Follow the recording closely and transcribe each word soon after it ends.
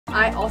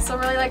I also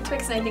really like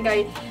Twix, and I think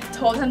I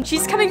told him.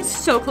 She's coming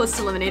so close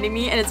to eliminating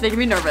me, and it's making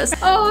me nervous.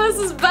 Oh, this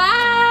is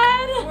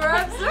bad.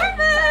 We're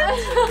observant.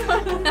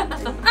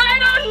 I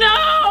don't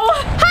know.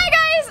 Hi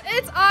guys,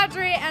 it's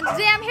Audrey, and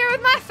today I'm here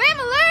with my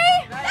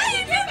family.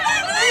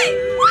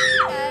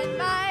 And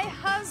my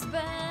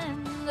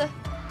husband.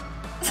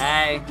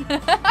 Hey.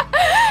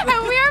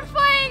 And we are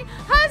playing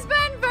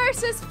Husband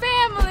versus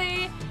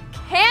Family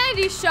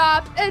Candy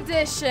Shop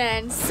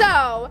Edition.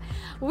 So,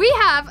 we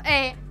have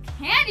a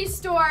candy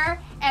store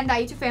in the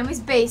YouTube family's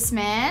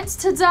basement.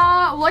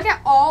 Ta-da! Look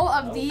at all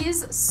of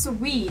these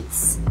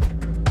sweets.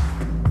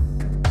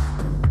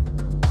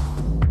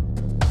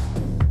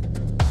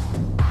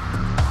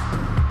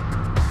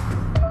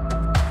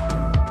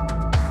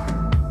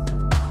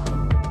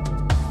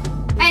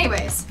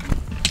 Anyways,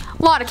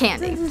 a lot of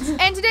candy.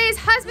 In today's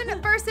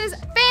Husband versus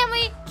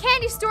Family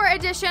Candy Store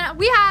Edition,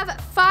 we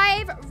have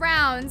 5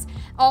 rounds,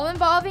 all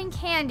involving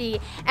candy,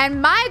 and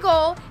my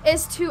goal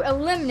is to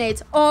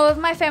eliminate all of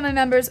my family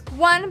members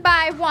one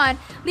by one,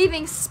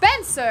 leaving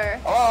Spencer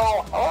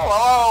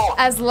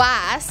as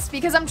last,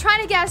 because I'm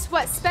trying to guess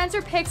what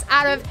Spencer picks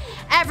out of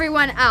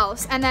everyone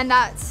else, and then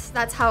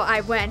that's how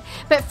I win.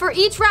 But for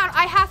each round,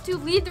 I have to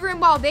leave the room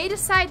while they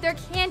decide their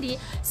candy,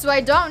 so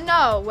I don't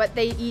know what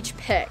they each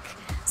pick.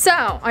 So,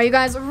 are you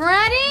guys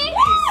ready?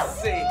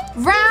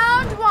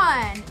 Round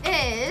 1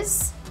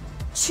 is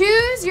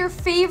choose your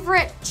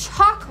favorite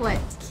chocolate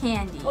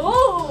candy.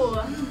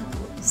 Oh!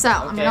 So,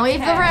 I'm gonna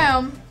leave the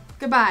room.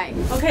 Goodbye.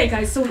 Okay,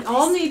 guys, so we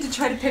all need to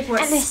try to pick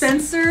what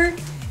Spencer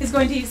is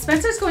going to eat.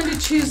 Spencer's going to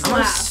choose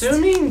last. I'm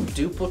assuming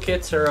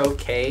duplicates are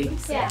okay.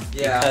 Yeah.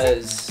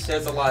 Because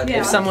there's a lot.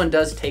 If someone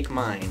does take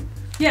mine,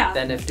 yeah.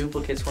 Then if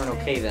duplicates weren't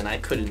okay, then I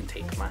couldn't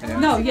take mine. Yeah.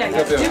 No,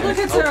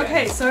 duplicates are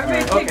okay. So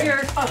everybody pick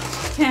your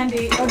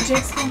candy. Oh,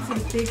 Jake's going for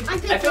the big. I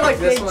feel like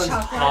this one's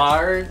chocolate.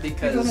 hard You're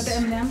going with because the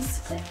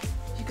M&Ms?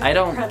 I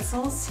don't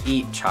pretzels.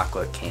 eat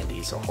chocolate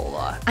candies a whole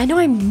lot. I know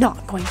I'm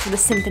not going for the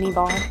symphony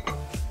bar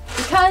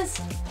because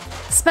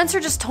Spencer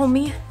just told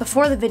me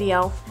before the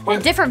video, in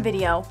a different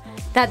video,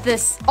 that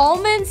this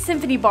almond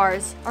symphony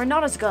bars are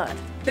not as good.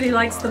 But he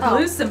likes the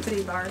blue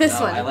symphony bar. This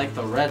one. I like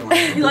the red one.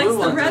 He likes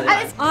the red one.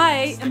 one.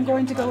 I am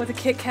going to go with a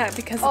Kit Kat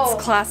because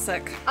it's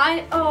classic.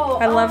 I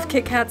love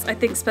Kit Kats. I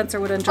think Spencer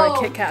would enjoy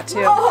Kit Kat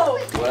too.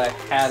 What I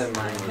had in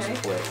mind was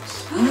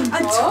Twix.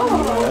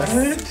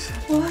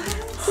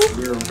 What?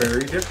 We're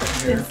very different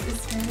here. This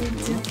is very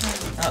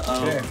different.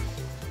 Uh-oh. Okay.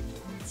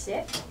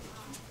 Sick.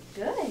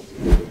 Good.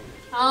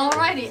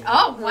 Alrighty.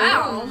 Oh,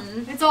 wow.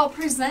 It's all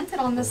presented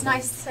on this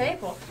nice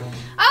table.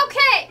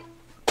 Okay.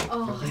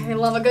 Oh, I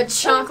love a good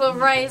chocolate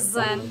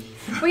raisin.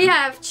 We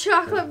have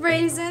chocolate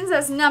raisins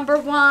as number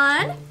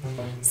 1.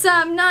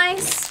 Some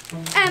nice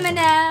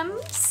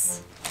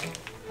M&Ms.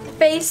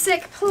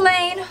 Basic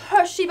plain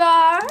Hershey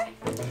bar.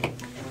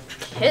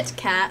 Kit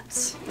Kat.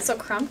 So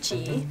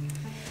crunchy.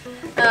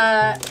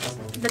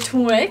 The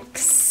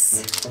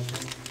Twix.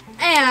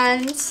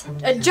 And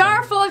a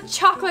jar full of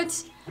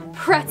chocolate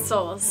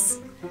pretzels.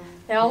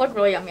 They all look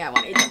really yummy. I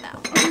want to eat them now.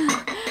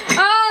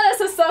 Oh,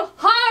 this is so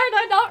hard.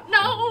 I don't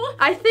know.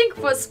 I think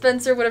what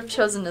Spencer would have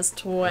chosen is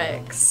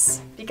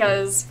Twix,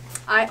 because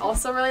I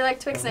also really like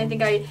Twix, and I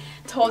think I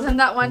told him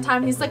that one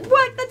time. He's like,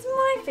 what? That's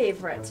my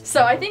favorite.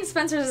 So I think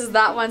Spencer's is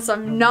that one, so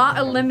I'm not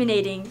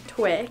eliminating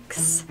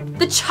Twix.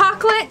 The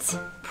chocolate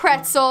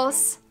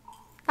pretzels.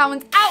 That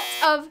one's out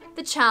of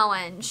the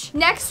challenge.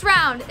 Next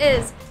round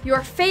is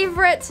your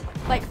favorite,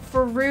 like,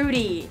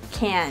 fruity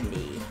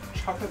candy.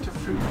 Chocolate or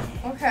fruit?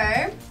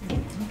 Okay.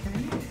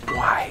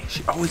 Why?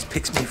 She always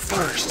picks me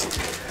first.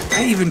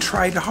 I even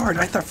tried hard.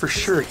 I thought for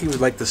sure he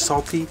would like the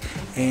salty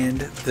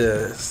and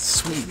the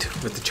sweet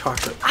with the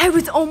chocolate. I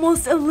was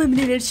almost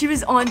eliminated. She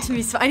was on to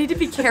me, so I need to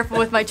be careful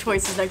with my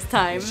choices next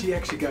time. She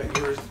actually got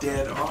yours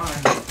dead on.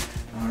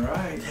 All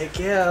right. Heck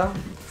yeah.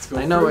 Let's go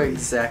I know fruit.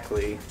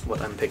 exactly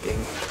what I'm picking.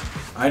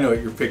 I know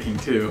what you're picking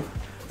too.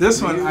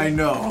 This one I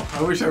know.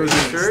 I wish I was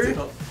sure?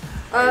 still.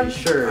 Are you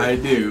sure? I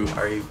do.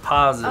 Are you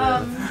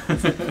positive?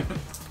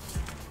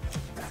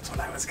 That's what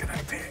I was gonna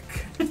pick.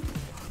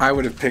 I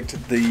would have picked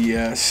the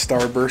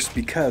Starburst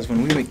because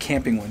when we went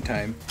camping one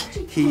time,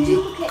 he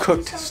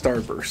cooked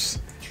Starburst.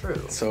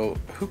 True. So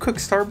who cooked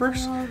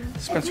Starburst?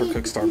 Spencer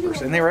cooked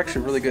Starburst, and they were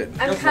actually really good.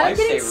 I'm kind of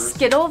getting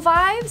Skittle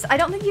vibes. I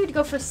don't think you would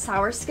go for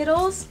sour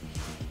Skittles.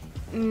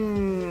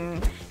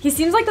 He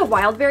seems like the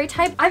Wildberry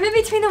type. I'm in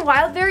between the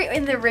Wildberry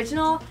and the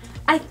original.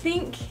 I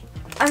think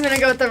I'm gonna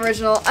go with the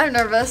original. I'm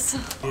nervous.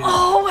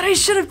 Oh, what I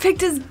should have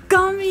picked is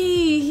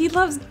gummy. He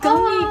loves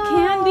gummy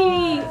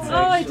candy.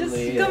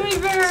 Gummy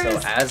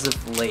bears. So as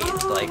of late,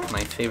 like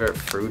my favorite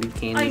fruity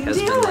candy has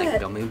been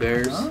like gummy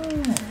bears.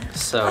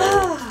 So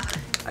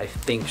I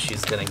think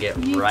she's gonna get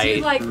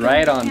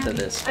right onto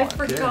this one. I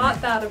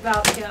forgot that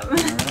about him. All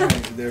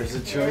right, there's the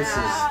choices.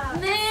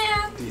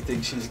 Man. Do you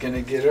think she's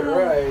gonna get it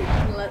right?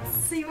 Let's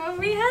see what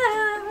we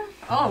have.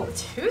 Oh,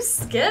 2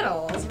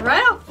 Skittles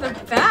right off the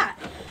bat.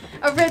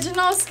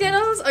 Original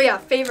Skittles. Oh yeah,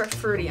 favorite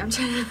fruity. I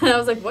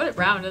was like, what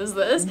round is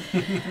this?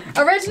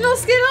 Original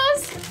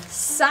Skittles,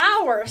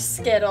 sour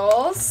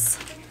Skittles,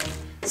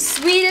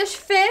 Swedish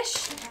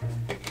fish,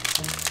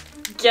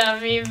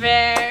 gummy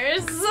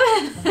bears.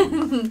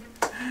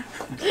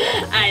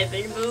 I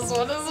think this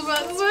one is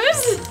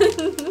Spencer's.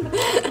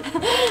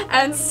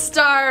 And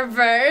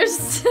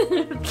Starburst.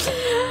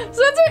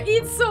 Spencer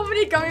eats so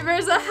many gummy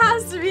bears, it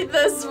has to be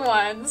this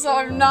one. So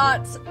I'm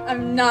not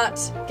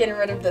getting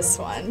rid of this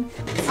one.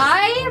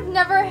 I have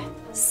never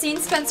seen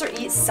Spencer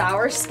eat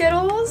sour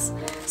Skittles,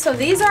 so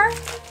these are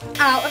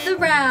out of the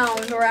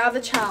round or out of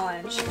the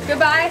challenge.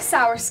 Goodbye,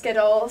 sour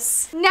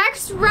Skittles.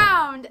 Next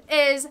round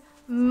is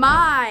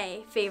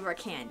my favorite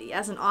candy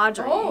as an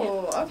Audrey.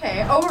 Oh,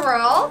 okay.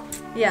 Overall?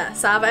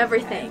 Yes, I have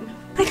everything.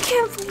 I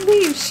can't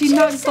believe she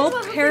knocked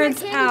both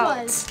parents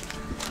out.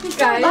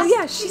 Guys. Oh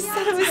yeah, she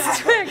said it was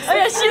Twix. Oh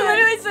yeah, she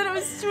literally said it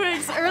was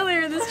Twix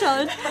earlier in this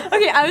challenge.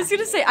 Okay, I was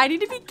gonna say, I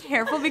need to be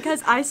careful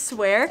because I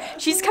swear,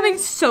 she's coming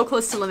so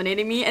close to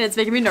eliminating me and it's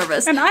making me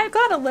nervous. And I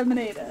got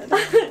eliminated.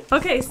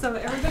 Okay, so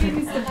everybody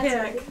needs to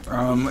pick.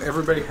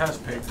 Everybody has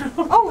picked.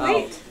 Oh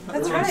wait,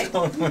 that's right.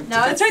 No,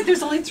 that's right,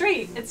 there's only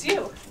 3. It's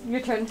you.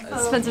 Your turn.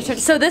 Spencer's turn.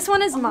 So this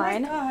one is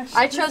mine. Gosh,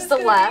 I chose the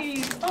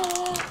left.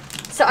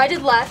 So I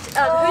did left.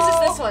 Whose is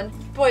this one?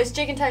 Boys,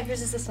 Jake and Ty,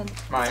 whose is this one?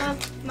 Mine.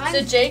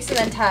 So Jake's and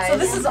then Ty's. So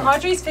this is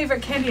Audrey's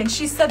favorite candy, and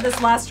she said this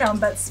last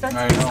round, but Spencer.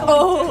 I know.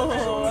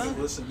 Oh.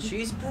 Listen.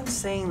 She's been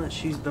saying that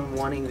she's been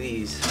wanting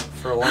these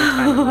for a long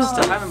time, and we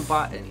still haven't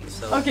bought any.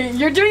 So. Okay,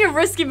 you're doing a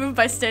risky move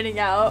by standing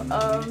out.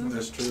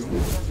 That's true. Are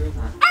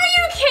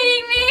you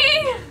kidding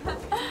me?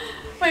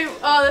 Wait,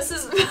 oh, this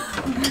is...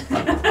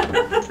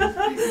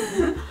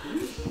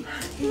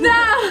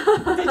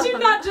 No! Did you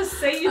not just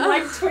say you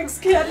like Twix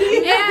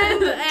candy?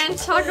 And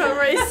chocolate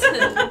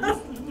raisins.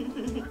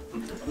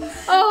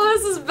 Oh,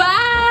 this is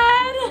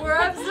bad. We're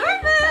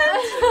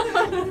observant.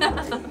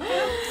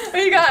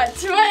 We got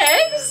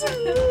Twix,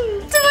 and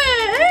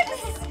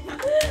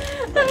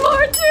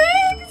more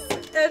Twix,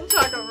 and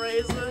chocolate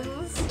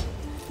raisins.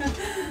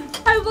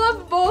 I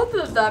love both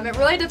of them. It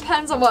really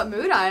depends on what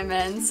mood I'm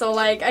in. So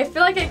like, I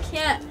feel like I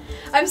can't.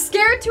 I'm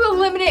scared to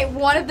eliminate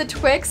one of the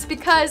Twix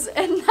because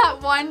in that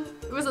one,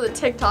 it was a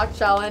TikTok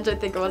challenge. I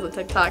think it was a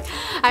TikTok.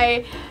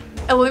 I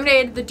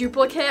eliminated the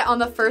duplicate on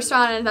the first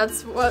round, and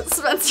that's what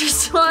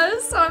Spencer's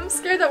was. So I'm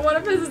scared that one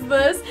of his is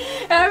this,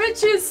 and I'm gonna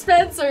choose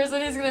Spencer's,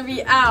 and he's gonna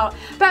be out.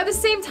 But at the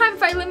same time,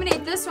 if I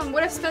eliminate this one,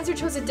 what if Spencer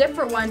chose a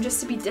different one just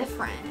to be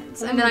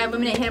different, and then I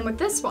eliminate him with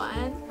this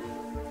one?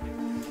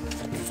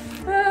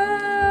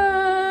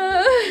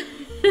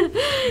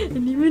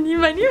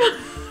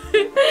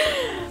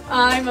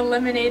 I'm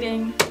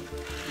eliminating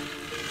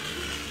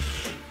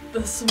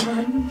this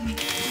one.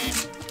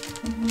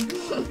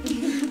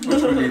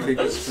 Which one do you think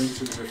is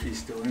Spencer's if he's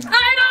still in it?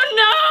 I don't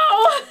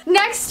know!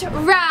 Next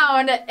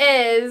round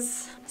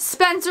is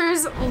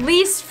Spencer's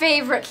least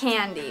favorite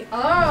candy.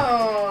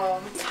 Oh.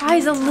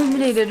 Ty's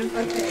eliminated.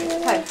 Okay.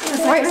 Ty.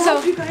 Alright,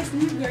 so you guys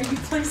knew where you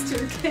placed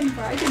your candy,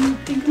 but I didn't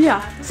think of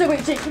that. So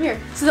wait, Jake, come here.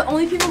 So the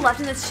only people left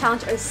in this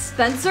challenge are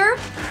Spencer,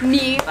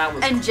 me,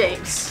 and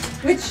Jake.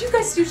 Which you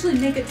guys usually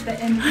make it to the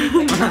end.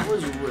 That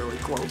was really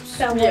close.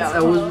 That was That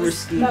close. was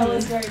risky. That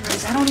was very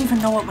risky. I don't even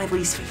know what my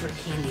least favorite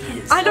candy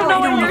is. I don't know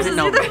what yours is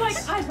know. either. Like,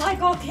 I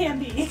like all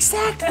candy.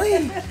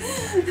 Exactly.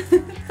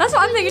 That's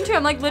what I'm thinking too.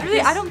 I'm like,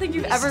 literally, I don't think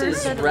you've ever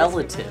It's said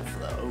relative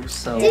though,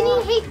 so.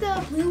 Didn't he hate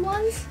the blue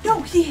ones?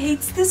 No, he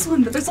hates this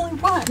one, but there's only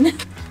one.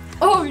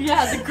 Oh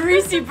yeah, the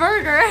greasy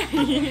burger.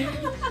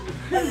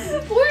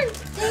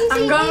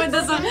 I'm going with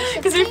this one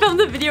because we filmed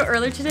the video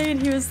earlier today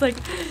and he was like,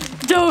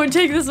 don't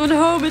take this one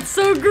home, it's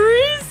so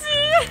greasy.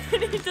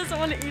 And he doesn't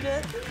want to eat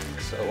it.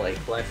 So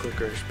like black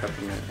licorice,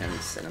 peppermint, and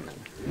cinnamon.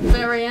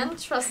 Very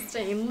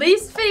interesting.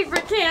 Least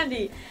favorite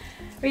candy.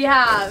 We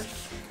have,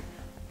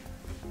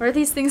 what are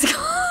these things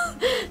called?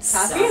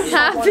 Taffy?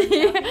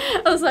 Taffy.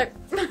 I was like,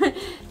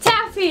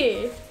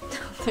 Taffy.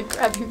 The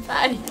Krabby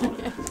Patty.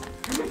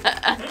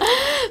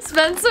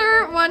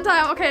 Spencer, one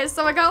time, okay,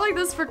 so I got like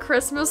this for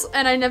Christmas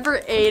and I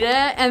never ate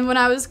it. And when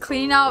I was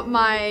cleaning out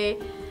my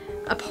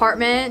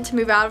apartment to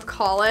move out of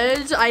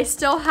college, I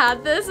still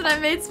had this and I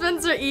made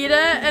Spencer eat it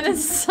and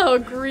it's so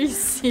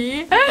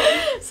greasy.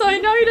 So I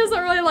know he doesn't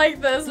really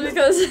like this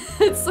because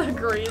it's so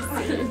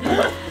greasy.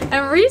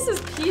 And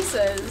Reese's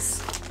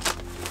Pieces,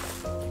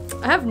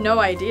 I have no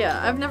idea.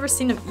 I've never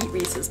seen him eat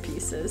Reese's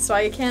Pieces, so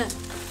I can't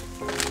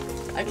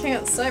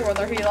say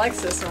whether he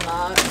likes this or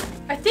not.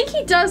 I think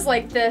he does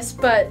like this,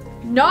 but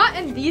not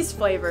in these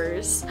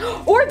flavors.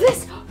 Or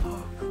this!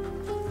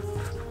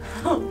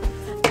 I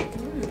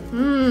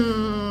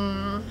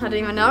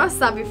didn't even notice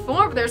that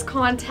before, but there's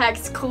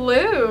context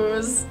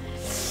clues.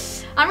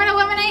 I'm gonna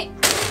eliminate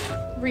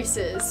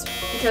Reese's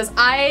because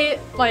I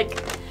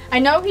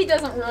know he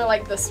doesn't really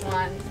like this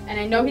one, and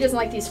I know he doesn't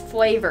like these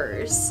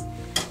flavors.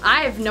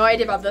 I have no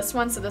idea about this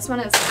one, so this one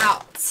is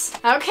out.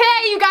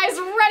 Okay, you guys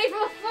ready for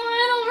the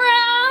final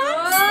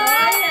round?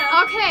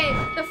 Yeah. Okay,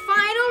 the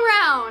final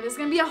round is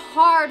gonna be a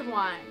hard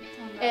one.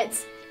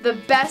 It's the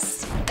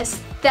best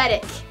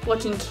aesthetic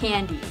looking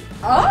candy.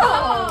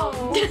 Oh!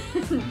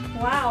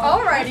 Wow.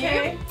 Alrighty.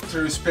 Okay.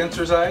 Through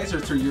Spencer's eyes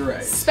or through your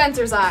eyes?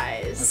 Spencer's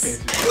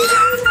eyes.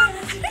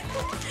 Okay.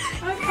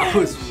 I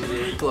was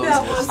really close.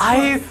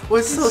 I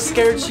was so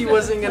scared she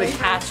wasn't gonna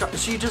catch up.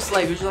 She was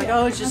like,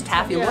 oh, it's just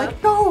taffy. I'm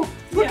like, no,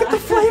 look at the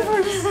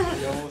flavors.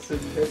 You almost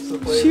didn't pitch the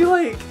flavor. She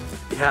like,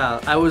 yeah,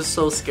 I was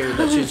so scared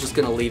that she was just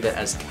gonna leave it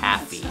as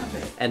taffy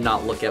and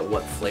not look at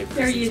what flavors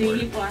There, you were.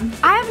 eat one.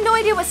 I have no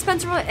idea what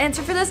Spencer would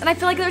answer for this, and I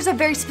feel like there's a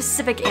very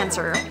specific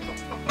answer.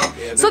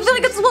 Yeah, So I feel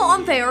like it's a little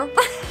unfair.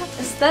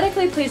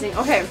 Aesthetically pleasing.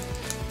 Okay.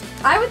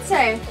 I would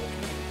say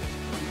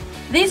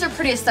these are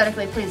pretty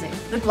aesthetically pleasing.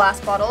 The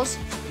glass bottles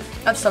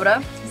of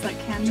soda. Is that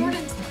candy?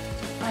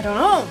 I don't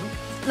know.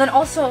 And then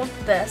also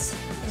this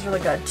is really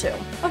good too.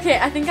 Okay,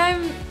 I think I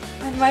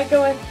might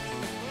go with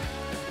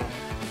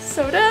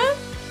soda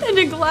in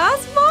a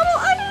glass bottle.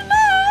 I don't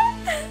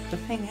know. The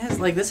thing is,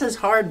 like, this is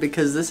hard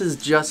because this is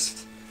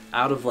just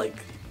out of like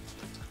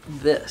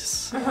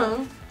this.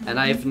 And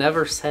I've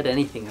never said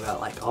anything about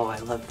like, oh, I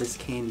love this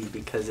candy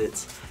because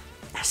it's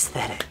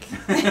aesthetic.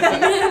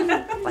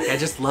 Like, I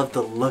just love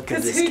the look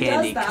of this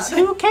candy. Because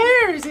who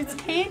cares? It's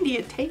candy.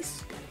 It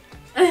tastes good.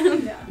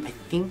 I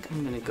think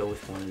I'm gonna go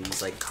with one of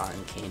these like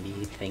cotton candy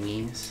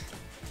thingies.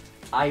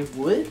 I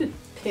would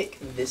pick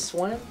this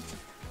one,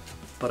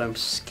 but I'm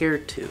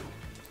scared to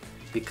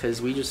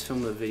because we just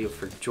filmed a video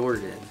for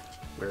Jordan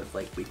where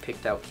like we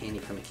picked out candy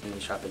from a candy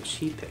shop and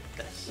she picked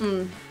this.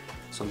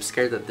 So I'm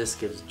scared that this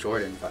gives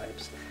Jordan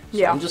vibes. So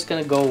Yeah. I'm just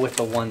gonna go with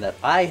the one that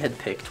I had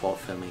picked while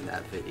filming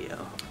that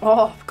video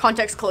Oh,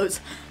 context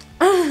clues.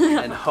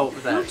 and hope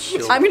that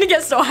she'll. I'm gonna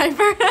get so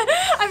hyper.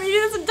 I'm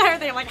eating this entire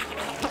thing. I'm like.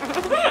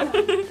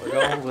 We're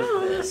going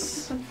with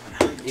this.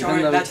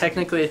 Even though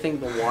technically I think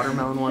the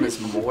watermelon one is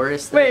more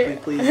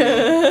aesthetically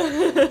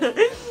pleasing.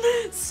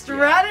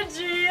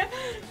 Strategy.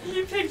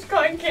 You picked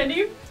cotton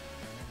candy.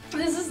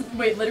 This is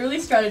literally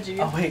strategy.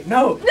 Oh wait,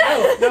 no,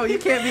 you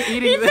can't be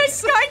eating He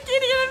this. picked cotton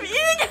candy and I'm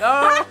eating it.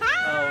 Oh,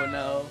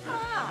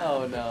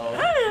 oh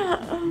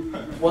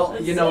no.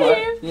 Well, you know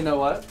what? You know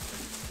what?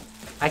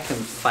 I can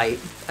fight.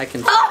 I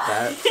can fight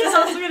that. He's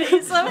also gonna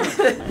eat some.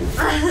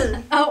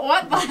 Oh,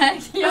 what the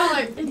heck? You're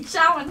like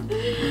chowing.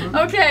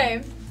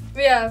 Okay,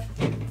 we have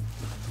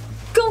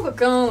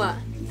Coca-Cola.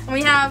 And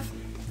we have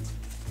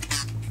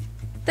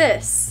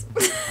this.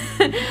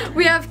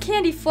 We have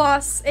candy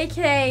floss,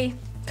 aka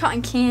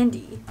cotton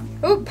candy.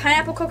 Ooh,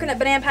 pineapple, coconut,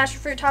 banana,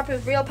 passion fruit topped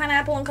with real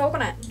pineapple and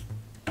coconut.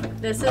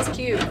 This is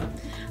cute.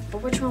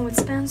 But which one would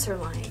Spencer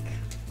like?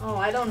 Oh,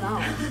 I don't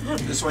know.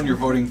 This one you're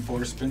voting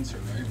for Spencer,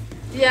 right?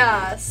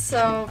 Yeah,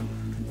 so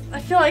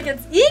I feel like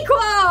it's equal.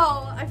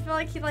 I feel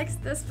like he likes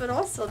this, but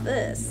also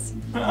this.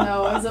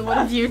 No, is it one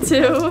of you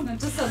two?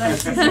 Just so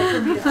that's easier for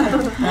me to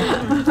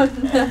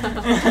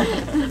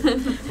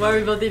Why are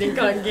we both eating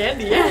cotton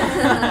candy?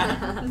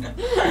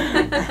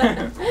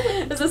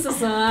 Is this a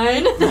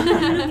sign?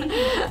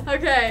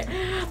 Okay.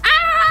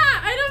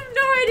 Ah! I have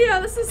no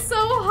idea. This is so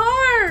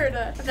hard.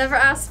 I've never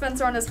asked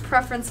Spencer on his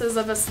preferences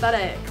of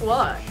aesthetic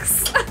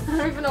looks. I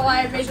don't even know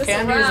why I made this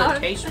Candy is a around.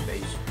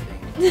 taste-based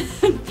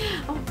thing.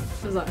 Oh,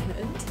 was that a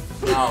hint?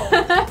 No.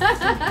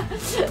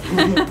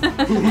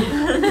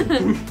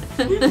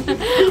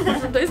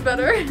 Different tastes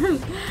better.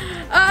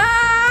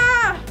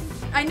 Ah!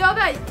 I know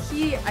that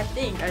I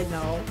think I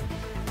know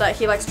that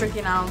he likes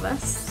drinking out of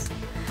this.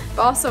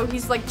 But also,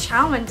 he's like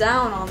chowing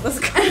down on this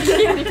cotton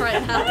candy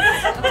right now.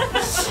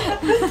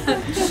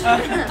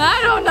 I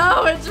don't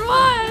know which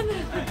one.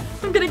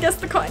 I'm gonna guess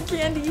the cotton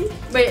candy.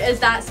 Wait, is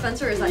that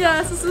Spencer or is that?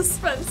 Yes, this is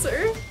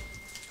Spencer.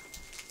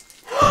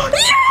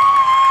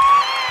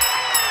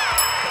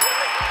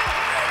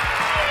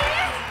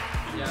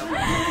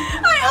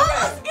 I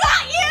almost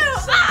got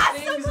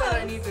you! Things that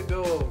I need to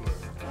go over.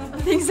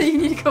 Things that you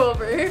need to go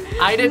over.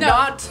 I did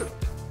not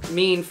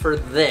mean for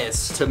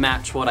this to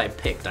match what I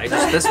picked.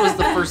 This was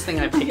the first thing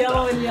I picked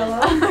yellow up. and yellow.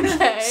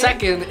 Okay.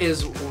 Second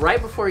is right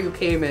before you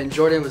came in,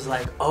 Jordan was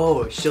like,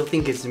 oh, she'll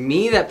think it's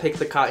me that picked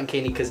the cotton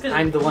candy because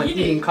I'm the one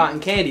eating cotton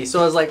candy.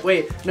 So I was like,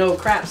 wait, no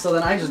crap. So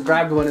then I just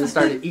grabbed one and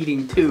started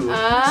eating too.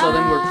 So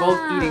then we're both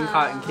eating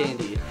cotton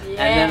candy. And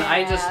then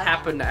I just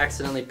happened to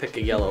accidentally pick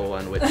a yellow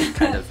one, which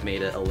kind of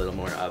made it a little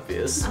more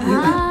obvious.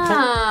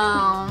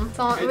 Wow.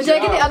 So, did I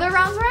get the other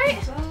rounds right?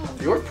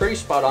 You were pretty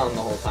spot on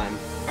the whole time.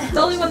 The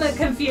only one that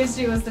confused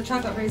you was the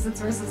chocolate raisins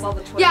versus all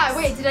the twists. Yeah,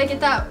 wait, did I get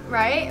that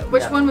right?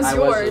 Which one was I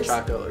yours? was the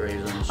chocolate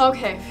raisins.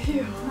 Okay,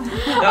 phew.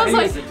 No, I was he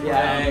like, was the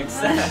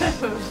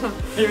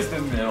Twix. He was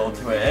the middle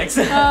Twix.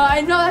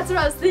 I know, that's what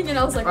I was thinking.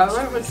 I was like, I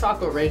went with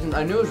chocolate raisins.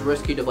 I knew it was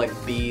risky to like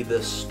be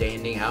the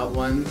standing out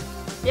one.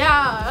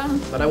 yeah.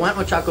 But I went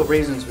with chocolate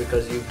raisins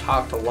because you've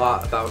talked a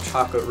lot about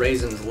chocolate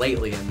raisins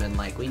lately and been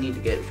like, we need to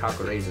get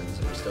chocolate raisins,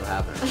 and we still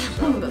haven't.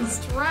 So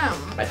That's true.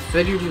 I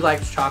figured you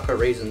liked chocolate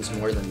raisins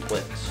more than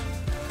Twix.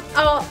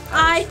 Oh,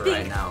 I For think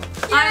right now.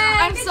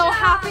 I'm so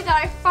happy that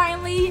I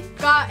finally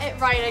got it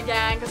right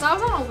again because I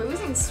was on a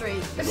losing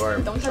streak. You are.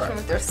 Don't touch me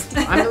with your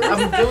stick. I'm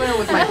doing it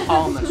with my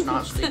palm that's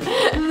not sticky.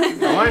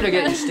 If I wanted to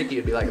get you sticky,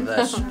 it'd be like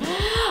this.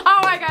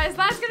 Alright guys,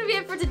 that's gonna be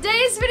it for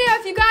today's video.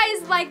 If you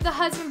guys like the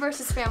Husband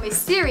vs. Family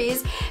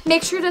series,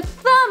 make sure to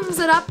thumbs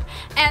it up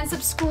and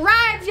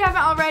subscribe if you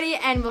haven't already,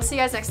 and we'll see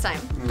you guys next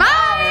time.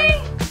 Bye!